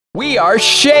We are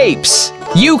shapes.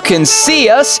 You can see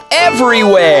us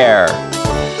everywhere.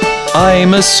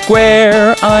 I'm a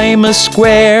square, I'm a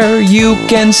square. You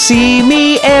can see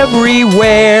me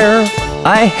everywhere.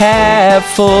 I have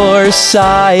 4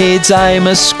 sides. I'm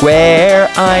a square,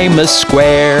 I'm a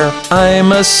square.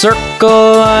 I'm a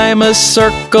circle, I'm a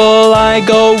circle. I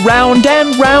go round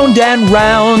and round and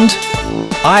round.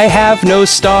 I have no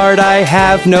start, I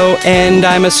have no end.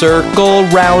 I'm a circle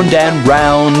round and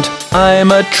round.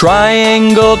 I'm a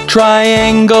triangle,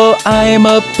 triangle. I'm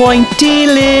a pointy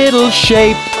little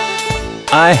shape.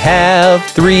 I have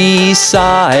 3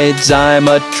 sides. I'm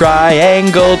a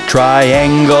triangle,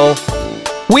 triangle.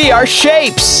 We are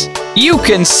shapes. You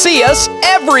can see us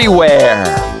everywhere.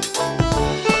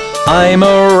 I'm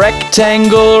a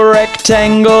rectangle,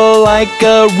 rectangle. Like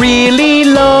a really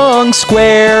long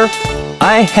square.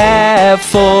 I have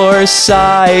 4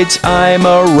 sides. I'm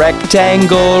a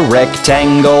rectangle,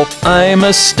 rectangle. I'm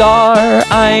a star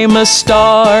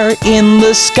in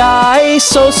the sky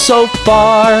so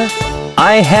far.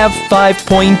 I have 5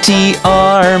 pointy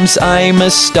arms. I'm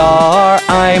a star,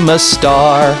 I'm a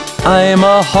star. I'm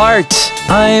a heart,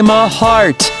 I'm a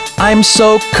heart. I'm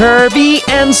so curvy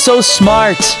and so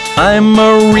smart. I'm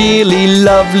a really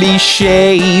lovely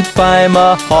shape. I'm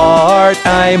a heart,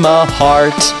 I'm a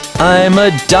heart. I'm a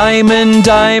diamond,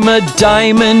 I'm a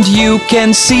diamond. You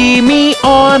can see me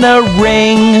on a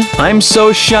ring. I'm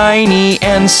so shiny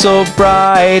and so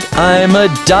bright. I'm a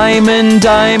diamond,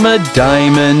 I'm a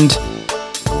diamond.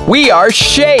 We are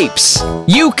shapes.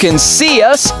 You can see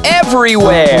us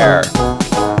everywhere.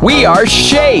 We are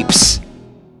shapes.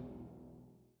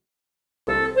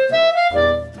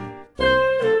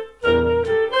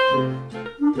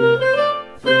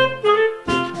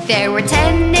 There were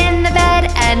 10 in the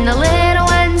bed, and the little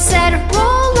one said,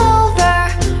 roll over,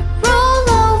 roll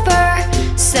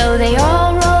over. So they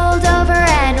all rolled over,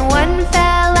 and one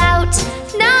fell out.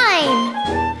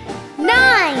 9,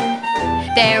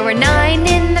 9. There were 9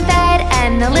 in the bed,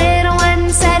 and the little one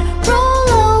said, roll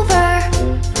over,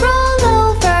 roll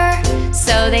over.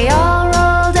 So they all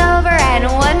rolled over, and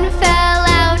one fell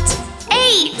out.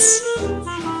 8,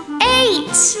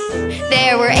 8.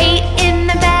 There were 8 in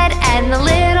the bed, and the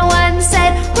little one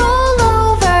said, roll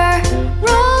over,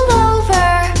 roll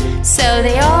over. So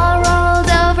they all rolled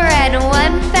over, and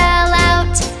one fell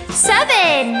out.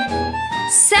 7,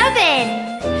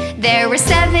 7. There were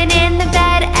 7 in the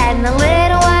bed, and the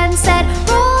little one said,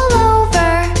 roll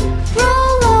over,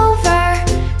 roll over.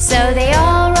 So they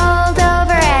all rolled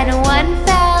over, and one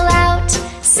fell out.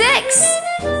 6,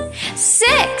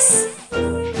 6.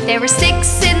 There were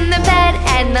 6 in the bed,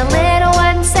 and the little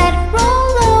one said,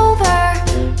 roll over,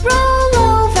 roll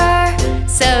over.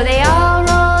 So they all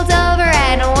rolled over,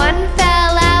 and one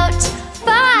fell out.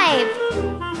 5,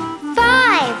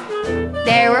 5.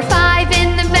 There were 5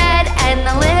 in the bed, and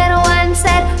the little one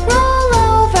said, roll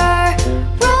over,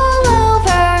 roll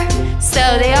over.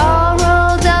 So they all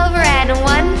rolled over, and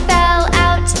one fell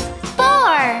out.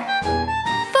 4,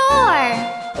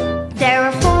 4. There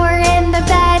were 4 in the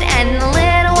bed, and the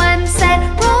little one said,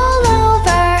 roll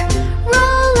over,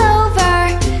 roll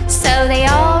over. So they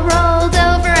all rolled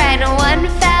over, and one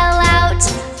fell out.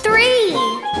 3,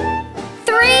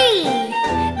 3.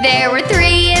 There were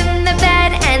 3 in the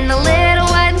bed, and the little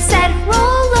one said,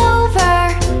 roll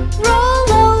over,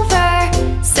 roll over.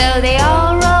 So they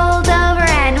all rolled over,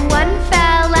 and one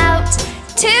fell out.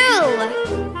 2,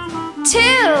 2.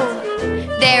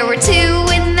 There were 2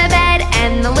 in the bed,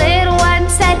 and the little one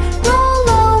said, roll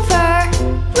over,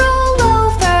 roll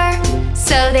over.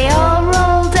 So they all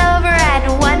rolled over,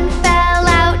 and one fell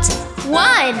out.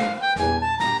 1,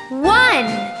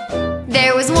 1.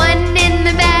 There was 1 in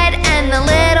the bed, and the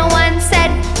little one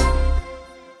said,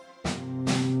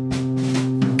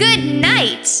 good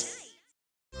night.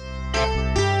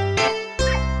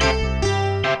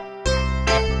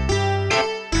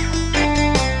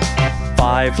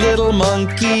 Five little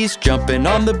monkeys jumping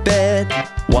on the bed.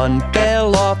 One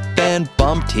fell off and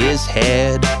bumped his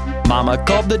head. Mama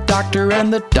called the doctor,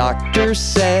 and the doctor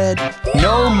said,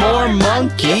 no more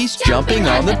monkeys jumping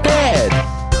on the bed.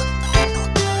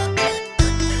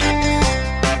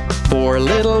 4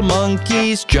 little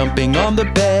monkeys jumping on the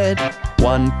bed.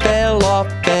 One fell off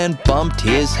and bumped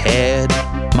his head.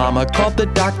 Mama called the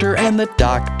doctor, and the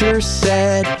doctor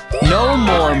said, no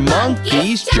more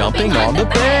monkeys jumping on the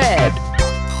bed.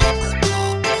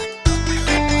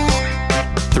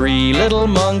 3 little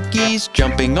monkeys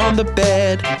jumping on the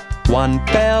bed. One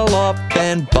fell off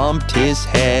and bumped his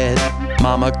head.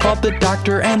 Mama called the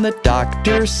doctor, and the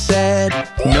doctor said,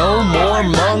 no more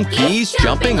monkeys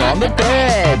jumping on the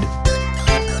bed.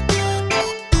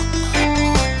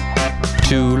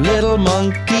 Two little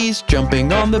monkeys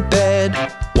jumping on the bed.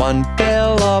 One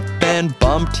fell off and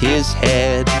bumped his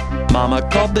head. Mama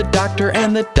called the doctor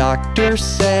and the doctor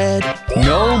said,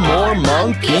 "No more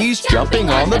monkeys jumping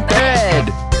on the bed."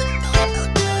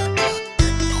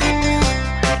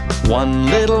 One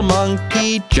little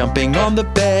monkey jumping on the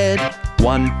bed.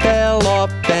 One fell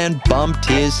off and bumped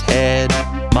his head.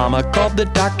 Mama called the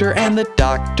doctor and the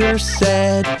doctor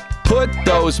said, "Put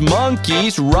those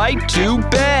monkeys right to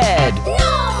bed."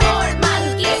 No more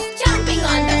monkeys jumping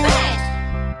on the bed.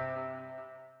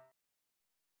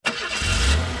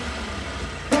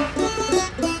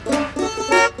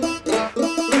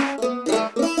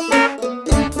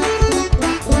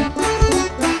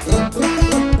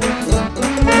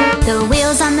 The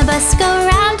wheels on the bus go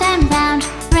round and round,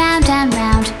 round and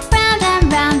round, round and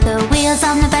round. The wheels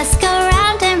on the bus go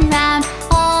round and round,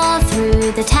 all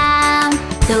through the town.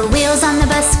 The wheels on the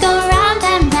bus go round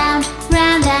and round,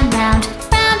 round and round,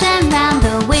 round and round.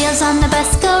 The wheels on the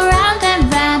bus go round and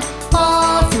round,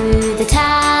 all through the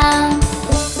town.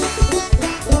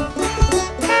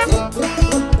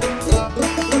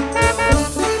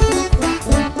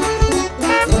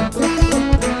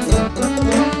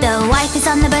 The wipers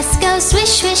on the bus go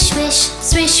swish, swish, swish,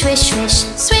 swish, swish, swish,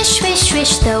 swish, swish,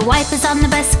 swish. The wipers on the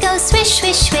bus go swish,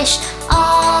 swish, swish,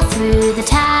 all through the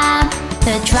town.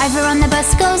 The driver on the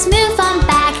bus goes move on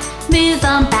back, move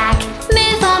on back,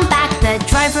 move on back. The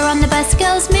driver on the bus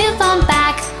goes move on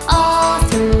back, all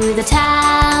through the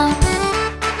town.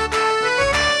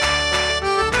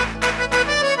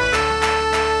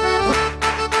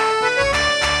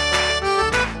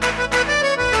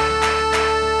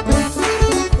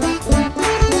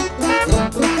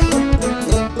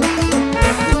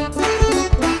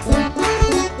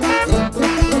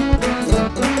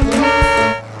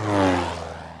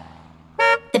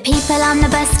 The people on the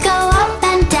bus go up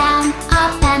and down,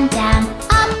 up and down,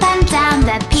 up and down.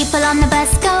 The people on the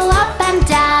bus go up and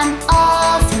down,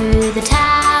 all through the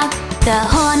town. The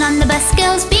horn on the bus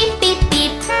goes beep, beep,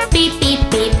 beep, beep, beep,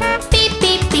 beep, beep,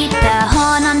 beep, beep. The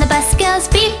horn on the bus goes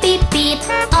beep, beep, beep,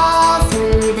 all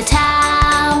through the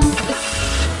town.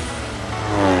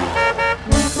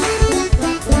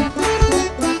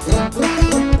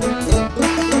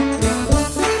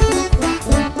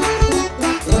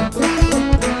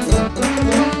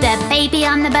 The baby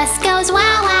on the bus goes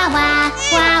wah, wah, wah,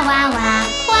 wah, wah, wah,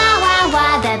 wah, wah,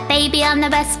 wah. The baby on the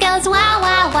bus goes wah,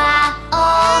 wah, wah,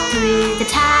 all through the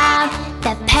town.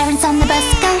 The parents on the bus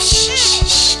go shh,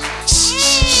 shh, shh,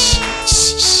 shh,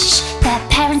 shh, shh. The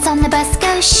parents on the bus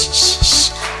go shh, shh,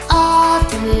 shh, all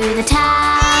through the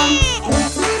town.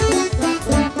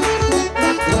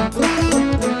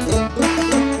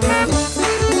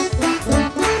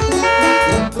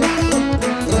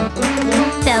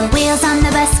 The wheels on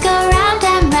the bus go round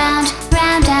and round,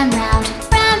 round and round,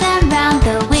 round and round.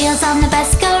 The wheels on the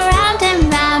bus go round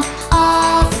and round,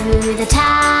 all through the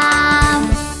town.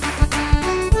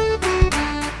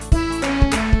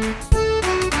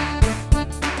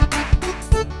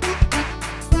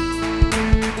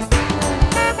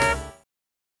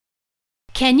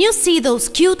 Can you see those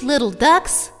cute little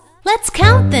ducks? Let's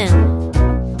count them.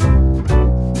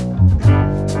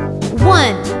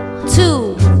 1,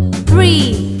 2,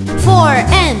 3, 4,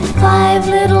 and 5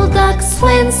 little ducks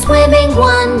went swimming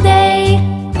one day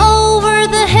over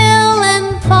the hill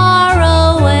and far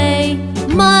away.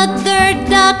 Mother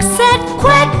duck said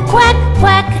quack, quack,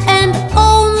 quack, and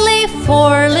only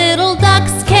 4 little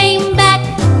ducks came back.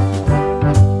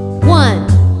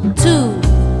 1, 2,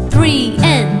 3,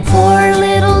 and 4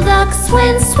 little ducks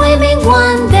went swimming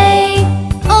one day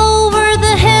over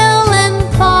the hill and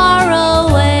far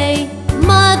away.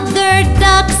 Mother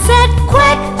duck said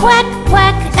quack, quack,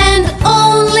 quack, and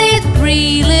only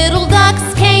 3 little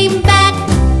ducks came back.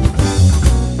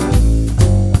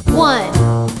 1,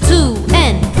 2,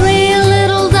 and 3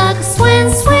 little ducks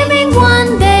went swimming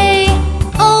one day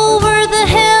over the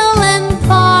hill and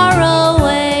far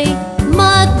away.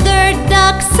 Mother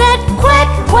duck said quack,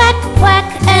 quack, quack,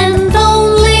 and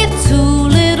only 2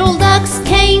 little ducks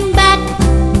came back.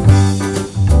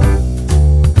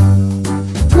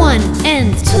 1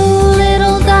 and 2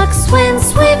 little ducks went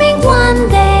swimming one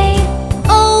day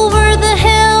over the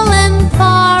hill and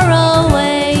far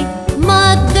away.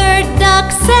 Mother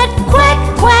duck said quack,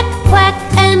 quack, quack,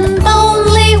 and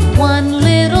only 1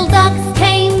 little duck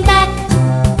came back.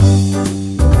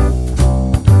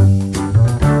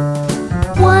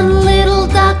 1 little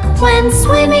duck went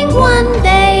swimming one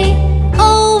day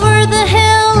Over the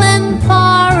hill and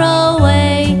far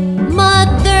away.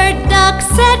 Mother duck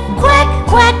said quack,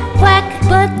 quack, quack,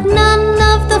 but none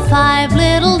of the 5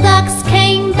 little ducks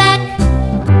came back.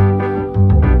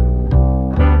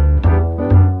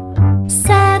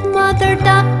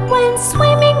 went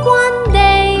swimming one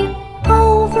day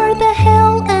over the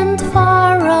hill and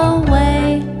far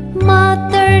away.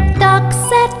 Mother duck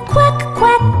said quack,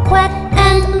 quack, quack,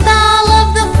 and all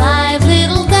of the 5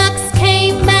 little ducks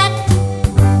came back.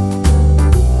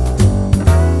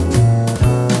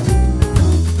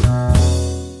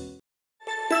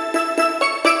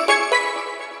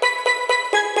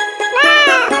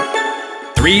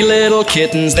 3 little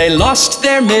kittens, they lost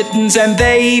their mittens and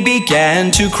they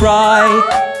began to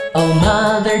cry. Oh,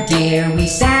 mother dear, we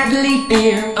sadly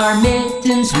fear our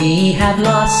mittens we have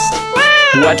lost.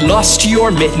 What, lost your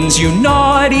mittens, you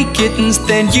naughty kittens?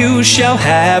 Then you shall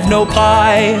have no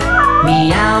pie.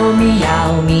 Meow,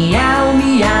 meow, meow,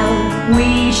 meow,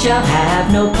 we shall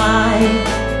have no pie.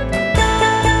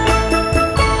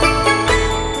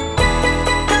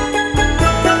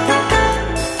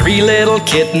 3 little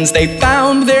kittens, they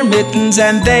found their mittens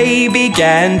and they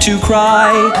began to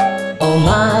cry. Oh,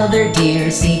 mother dear,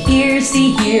 see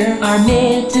here, our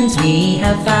mittens we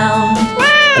have found.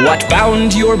 What,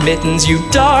 found your mittens, you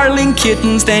darling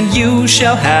kittens? Then you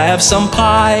shall have some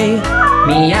pie.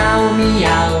 Meow,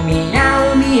 meow,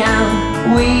 meow,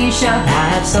 meow, we shall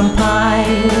have some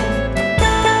pie.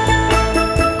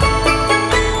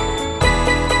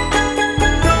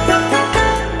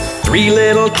 3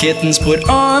 little kittens put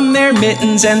on their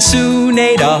mittens and soon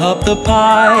ate up the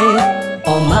pie.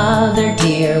 Oh, mother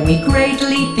dear, we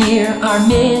greatly fear our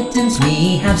mittens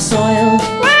we have soiled.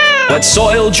 What,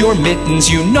 soiled your mittens,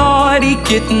 you naughty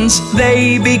kittens?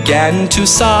 They began to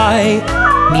sigh.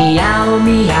 Meow,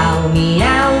 meow,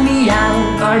 meow,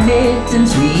 meow, our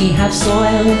mittens we have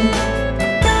soiled.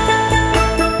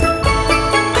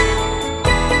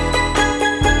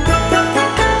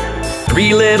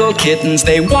 3 little kittens,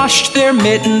 they washed their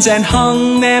mittens and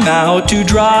hung them out to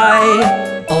dry.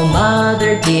 Oh,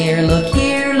 mother dear, look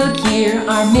here,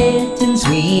 our mittens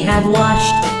we have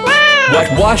washed. What,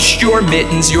 washed your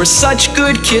mittens? You're such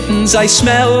good kittens, I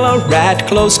smell a rat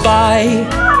close by.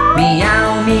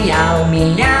 Meow, meow,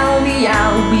 meow,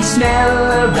 meow, we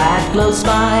smell a rat close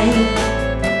by.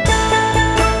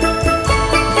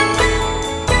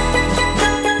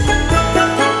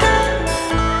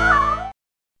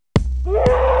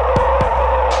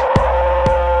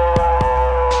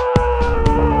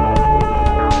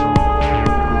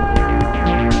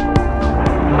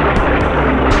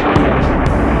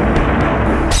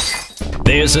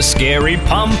 'There's a scary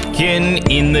pumpkin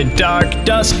in the dark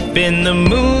dustbin. The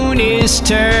moon is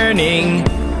turning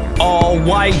all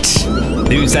white.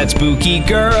 Who's that spooky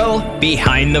girl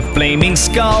behind the flaming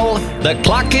skull? The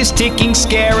clock is ticking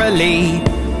scarily.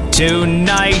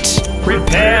 Tonight,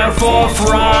 prepare for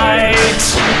fright.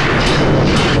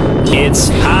 It's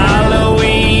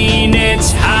Halloween,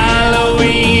 it's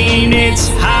Halloween, it's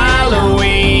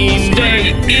Halloween.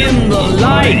 Stay in the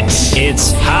light.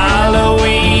 It's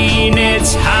Halloween,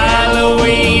 it's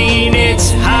Halloween,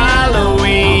 it's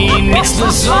Halloween. It's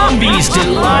the zombies'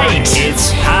 delight.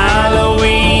 It's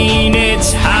Halloween,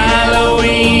 it's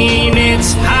Halloween,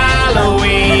 it's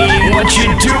Halloween. What you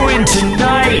doing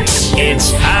tonight?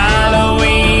 It's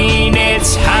Halloween,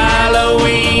 it's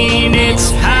Halloween,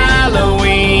 it's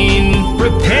Halloween.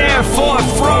 Prepare for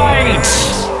fright.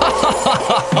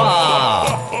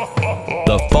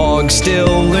 The fog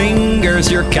still lingers,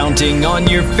 you're counting on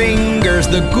your fingers.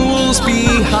 The ghouls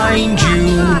behind you.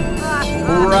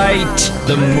 Right,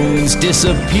 the moon's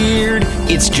disappeared.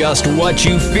 It's just what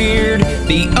you feared.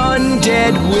 The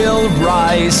undead will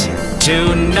rise.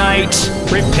 Tonight,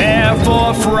 prepare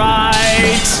for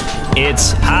fright.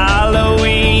 It's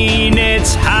Halloween,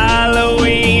 it's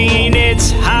Halloween,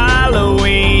 it's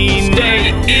Halloween.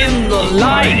 Stay in the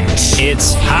light.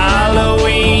 It's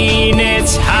Halloween,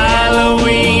 it's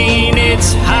Halloween,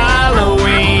 it's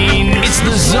Halloween. It's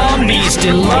the zombies'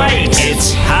 delight.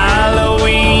 It's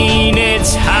Halloween,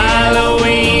 it's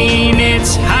Halloween,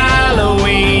 it's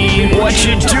Halloween. What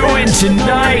you doing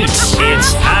tonight?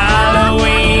 It's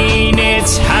Halloween,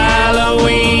 it's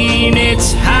Halloween,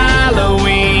 it's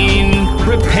Halloween.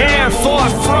 Prepare for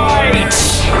fright.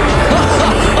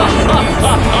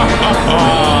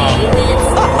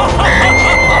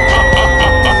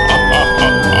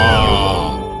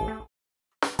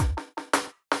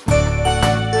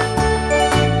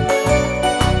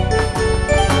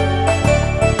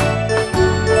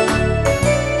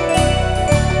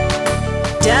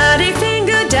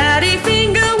 Daddy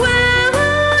finger,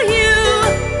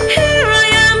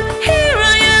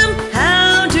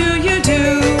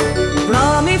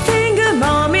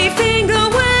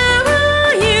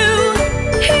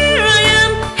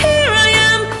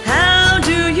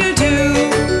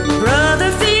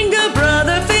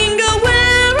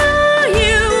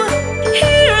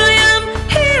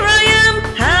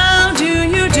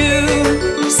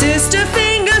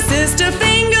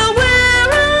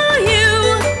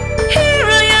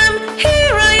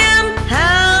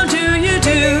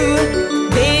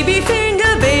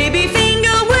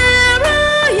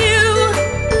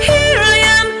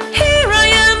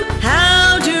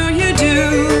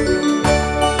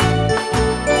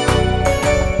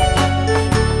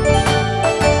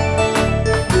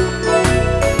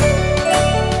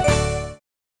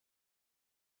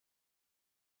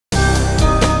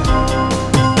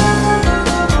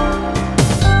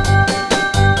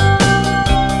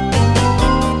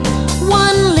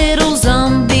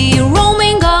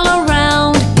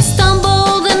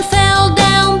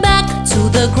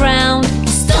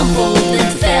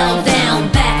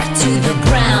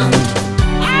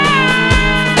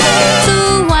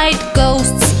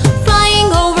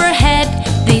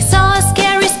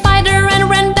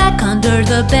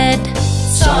 the bed.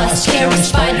 Saw a scary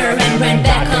spider and ran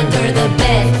back under the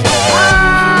bed.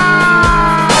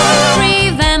 3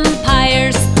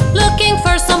 vampires looking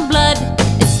for some blood.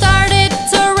 It started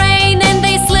to rain and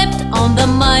they slipped on the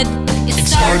mud. It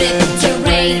started to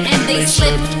rain and they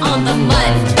slipped on the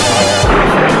mud.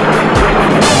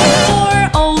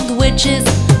 4 old witches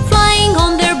flying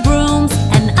on their brooms.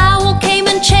 An owl came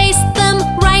and chased them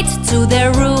right to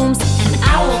their rooms. An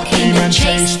owl came and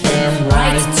chased them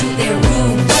right to their rooms.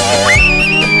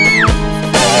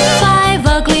 5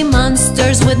 ugly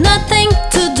monsters with nothing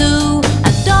to do.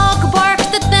 A dog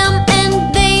barked at them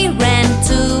and they ran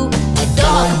too. A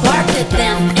dog barked at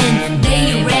them and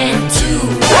they ran too.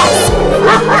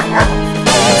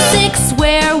 6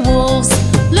 werewolves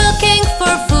looking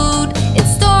for food. It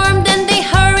stormed and they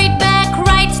hurried back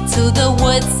right to the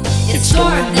woods. It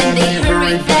stormed and they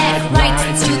hurried back right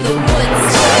to the woods.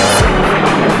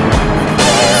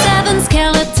 7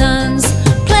 skeletons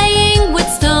playing with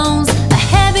stones. A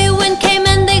heavy wind came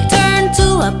and they turned to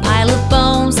a pile of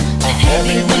bones. A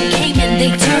heavy wind came and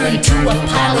they turned to a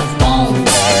pile of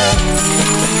bones.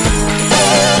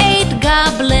 8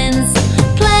 goblins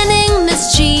planning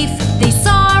mischief. They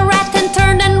saw a rat and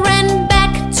turned and ran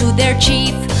back to their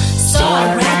chief. Saw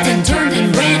a rat and turned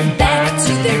and ran back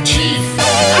to their chief.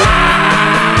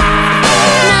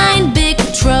 9 big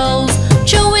trolls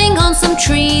chewing on some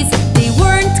trees. They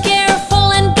weren't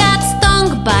careful and got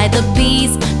stung by the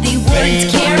bees. They weren't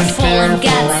careful and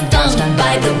got stung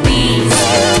by the bees.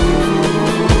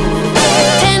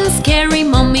 10 scary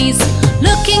mummies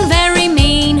looking very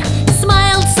mean.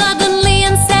 Smiled suddenly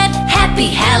and said, "Happy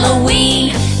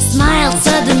Halloween." Smiled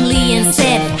suddenly and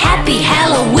said, "Happy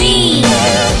Halloween."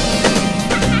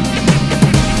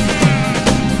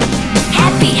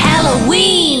 Happy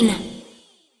Halloween!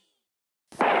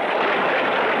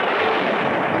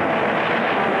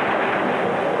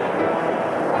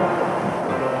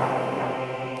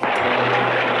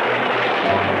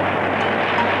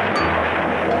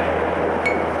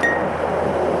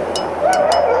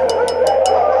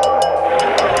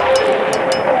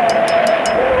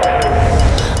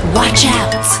 Watch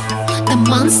out! The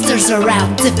monsters are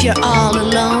out. If you're all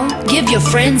alone, give your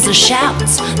friends a shout.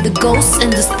 The ghosts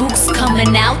and the spooks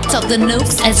coming out of the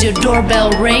nooks as your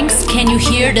doorbell rings. Can you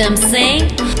hear them sing?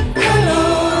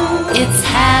 Hello! It's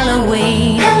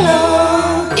Halloween. Hello!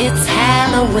 It's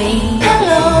Halloween.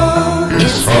 Hello!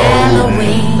 It's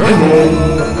Halloween.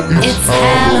 It's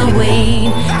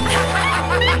Halloween.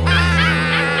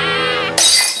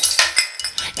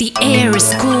 The air is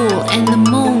cool and the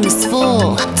moon is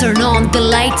full. Turn on the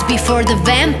light before the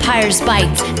vampires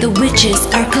bite. The witches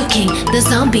are cooking, the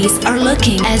zombies are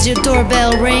looking. As your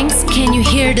doorbell rings, can you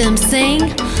hear them sing?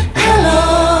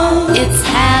 Hello! It's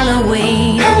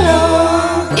Halloween. Hello!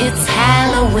 It's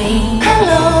Halloween.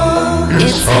 Hello!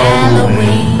 It's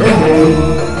Halloween.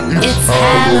 It's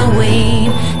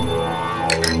Halloween.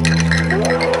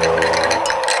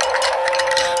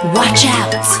 Watch out!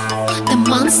 The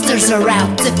monsters are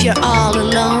out. If you're all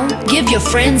alone, give your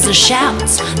friends a shout.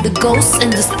 The ghosts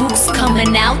and the spooks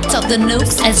coming out of the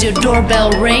nooks as your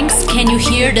doorbell rings. Can you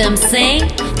hear them sing?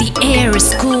 The air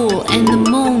is cool and the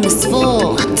moon is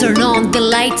full. Turn on the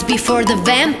light before the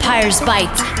vampires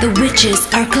bite. The witches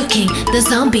are cooking, the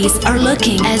zombies are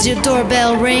looking. As your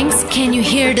doorbell rings, can you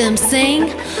hear them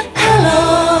sing?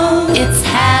 Hello! It's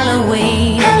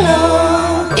Halloween.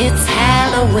 Hello! It's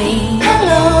Halloween.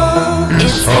 Hello!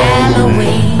 It's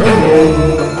Halloween.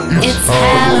 It's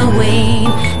Halloween.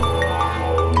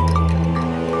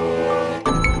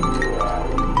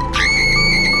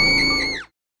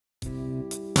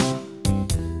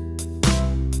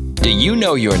 Do you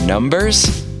know your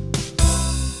numbers?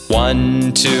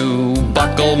 1, 2,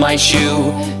 buckle my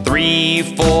shoe. 3,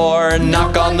 4,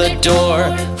 knock on the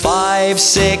door. 5,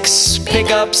 6, pick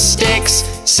up sticks.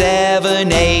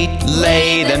 7, 8,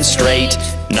 lay them straight.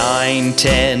 9,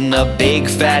 10, a big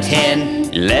fat hen.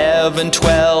 11,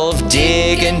 12,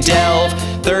 dig and delve.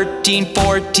 13,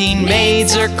 14,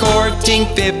 maids are courting.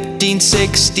 15,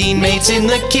 16, maids in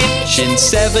the kitchen.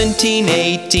 17,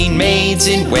 18, maids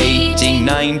in waiting.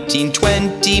 19,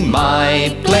 20,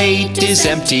 my plate is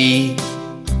empty.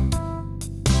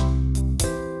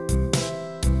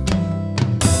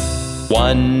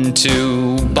 1,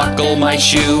 2, buckle my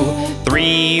shoe.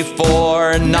 3,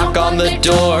 4, knock on the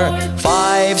door.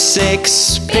 5,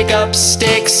 6, pick up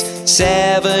sticks.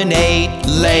 7, 8,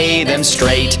 lay them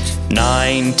straight.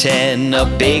 9, 10, a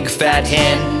big fat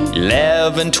hen.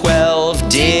 11, 12,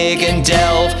 dig and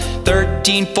delve.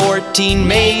 13, 14,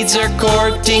 maids are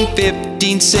courting.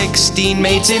 15, 16,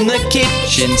 maids in the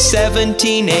kitchen.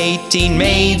 17, 18,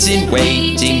 maids in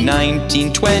waiting.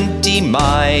 19, 20,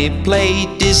 my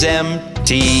plate is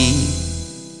empty.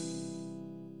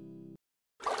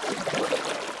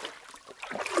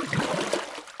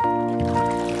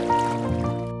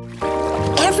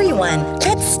 Everyone,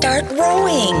 let's start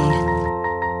rowing.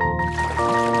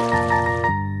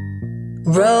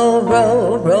 Row,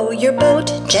 row, row your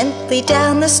boat gently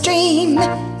down the stream.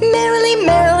 Merrily,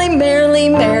 merrily, merrily,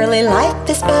 merrily, life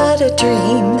is but a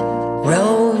dream.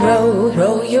 Row, row,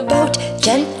 row your boat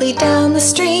gently down the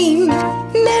stream.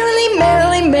 Merrily,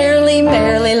 merrily, merrily,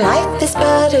 merrily, life is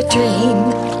but a dream.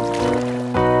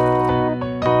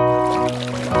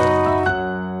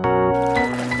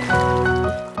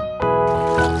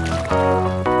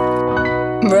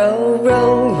 Row,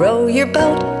 row, row your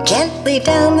boat gently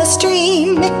down the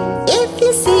stream. If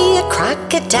you see a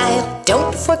crocodile,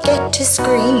 don't forget to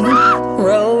scream.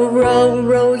 Row, row,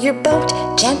 row your boat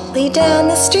gently down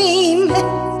the stream.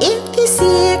 If you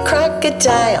see a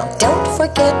crocodile, don't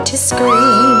forget to scream.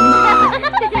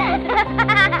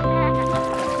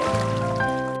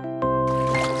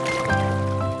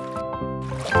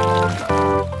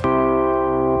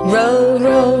 Row,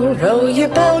 row, row your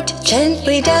boat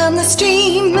gently down the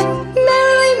stream.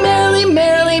 Merrily, merrily,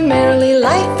 merrily, merrily,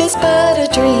 life is but a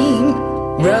dream.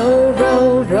 Row,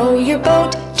 row, row your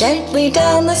boat gently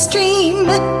down the stream.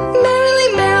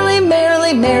 Merrily, merrily,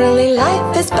 merrily, merrily,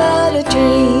 life is but a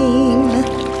dream.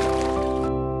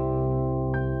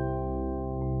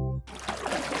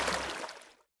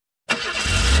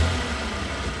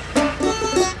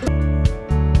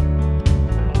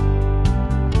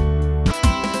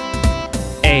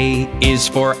 A is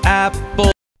for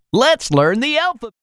apple. Let's learn the alphabet.